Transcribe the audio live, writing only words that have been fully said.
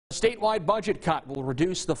statewide budget cut will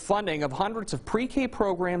reduce the funding of hundreds of pre-K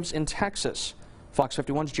programs in Texas. Fox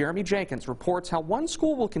 51's Jeremy Jenkins reports how one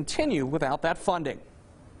school will continue without that funding.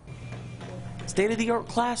 State-of-the-art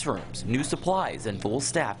classrooms, new supplies, and full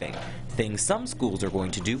staffing. Things some schools are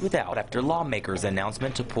going to do without after lawmakers'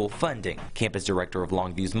 announcement to pull funding. Campus director of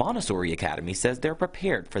Longview's Montessori Academy says they're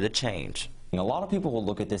prepared for the change. A lot of people will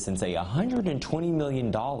look at this and say $120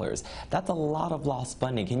 million. That's a lot of lost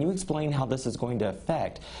funding. Can you explain how this is going to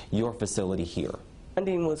affect your facility here?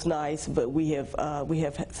 Funding was nice, but we have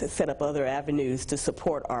set up other avenues to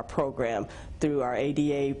support our program through our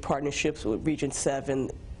ADA partnerships with Region 7,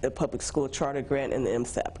 the Public School Charter Grant, and the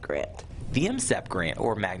MSAP grant. The MSAP grant,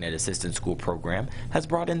 or Magnet Assistant School Program, has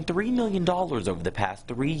brought in $3 million over the past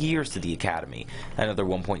 3 years to the Academy. Another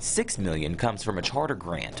 $1.6 million comes from a charter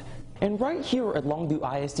grant. And right here at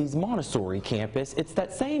Longview ISD's Montessori campus, it's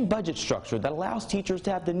that same budget structure that allows teachers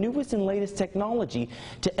to have the newest and latest technology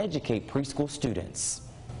to educate preschool students.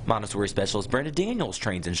 Montessori specialist Brenda Daniels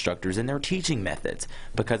trains instructors in their teaching methods.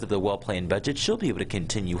 Because of the well-planned budget, she'll be able to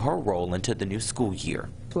continue her role into the new school year.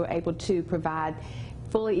 We're able to provide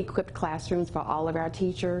fully equipped classrooms for all of our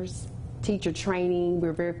teachers. Teacher training,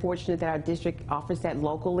 we're very fortunate that our district offers that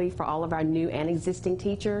locally for all of our new and existing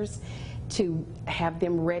teachers, to have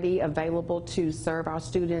them ready, available to serve our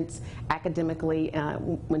students academically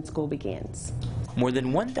when school begins. More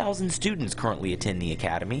than 1,000 students currently attend the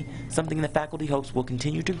Academy, something the faculty hopes will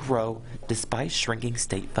continue to grow despite shrinking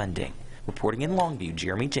state funding. Reporting in Longview,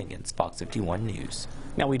 Jeremy Jenkins, Fox 51 News.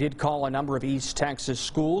 Now, we did call a number of East Texas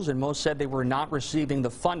schools, and most said they were not receiving the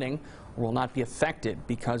funding or will not be affected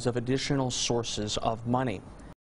because of additional sources of money.